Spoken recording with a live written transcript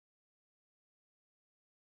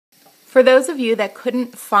For those of you that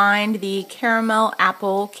couldn't find the caramel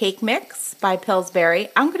apple cake mix by Pillsbury,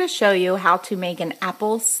 I'm going to show you how to make an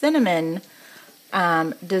apple cinnamon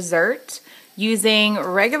dessert using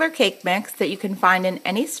regular cake mix that you can find in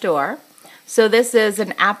any store. So this is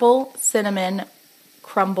an apple cinnamon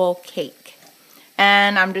crumble cake.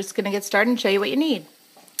 And I'm just going to get started and show you what you need.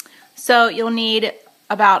 So you'll need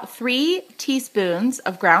about 3 teaspoons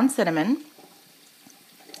of ground cinnamon,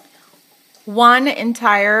 1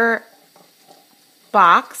 entire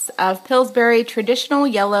box of Pillsbury traditional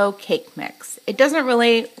yellow cake mix. It doesn't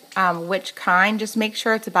really which kind, just make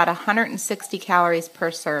sure it's about 160 calories per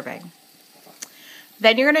serving.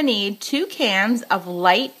 Then you're going to need 2 cans of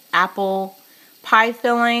light apple pie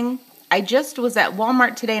filling. I just was at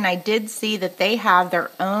Walmart today and I did see that they have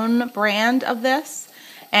their own brand of this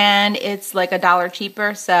and it's like $1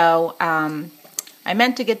 cheaper, so I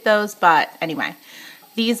meant to get those, but anyway.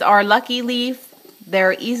 These are Lucky Leaf.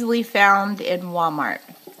 They're easily found in Walmart.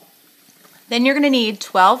 Then you're going to need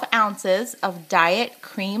 12 ounces of diet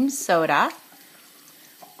cream soda,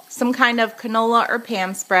 some kind of canola or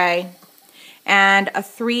Pam spray, and a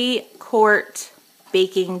 3-quart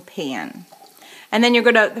baking pan. And then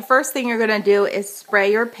the first thing you're going to do is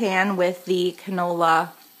spray your pan with the canola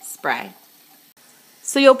spray.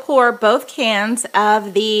 So you'll pour both cans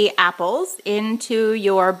of the apples into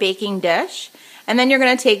your baking dish. And then you're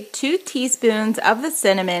going to take 2 teaspoons of the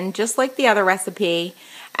cinnamon, just like the other recipe,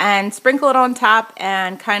 and sprinkle it on top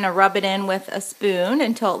and kind of rub it in with a spoon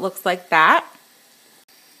until it looks like that.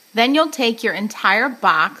 Then you'll take your entire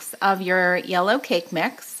box of your yellow cake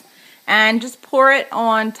mix and just pour it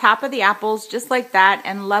on top of the apples just like that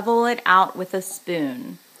and level it out with a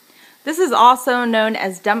spoon. This is also known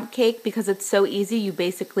as dump cake because it's so easy. You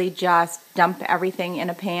basically just dump everything in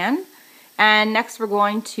a pan. And next we're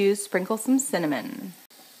going to sprinkle some cinnamon.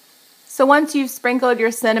 So once you've sprinkled your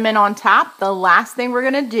cinnamon on top, the last thing we're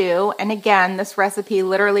going to do, and again, this recipe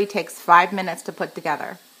literally takes 5 minutes to put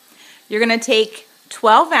together. You're going to take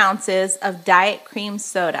 12 ounces of diet cream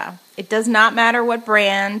soda. It does not matter what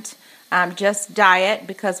brand, just diet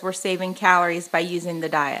because we're saving calories by using the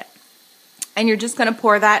diet. And you're just going to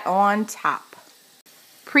pour that on top.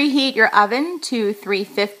 Preheat your oven to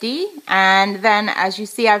 350, and then as you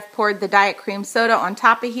see, I've poured the diet cream soda on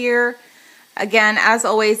top of here. Again, as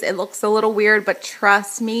always, it looks a little weird, but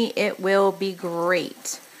trust me, it will be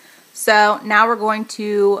great. So now we're going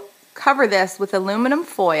to cover this with aluminum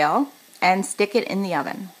foil and stick it in the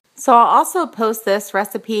oven. So I'll also post this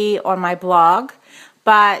recipe on my blog,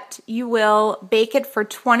 but you will bake it for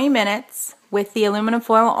 20 minutes with the aluminum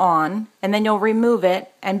foil on, and then you'll remove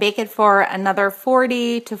it and bake it for another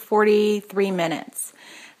 40 to 43 minutes.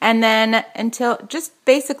 And then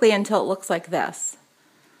basically until it looks like this.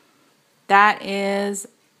 That is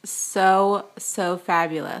so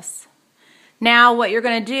fabulous. Now what you're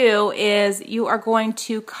going to do is you are going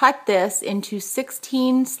to cut this into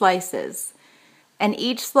 16 slices, and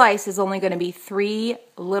each slice is only going to be 3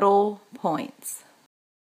 little points.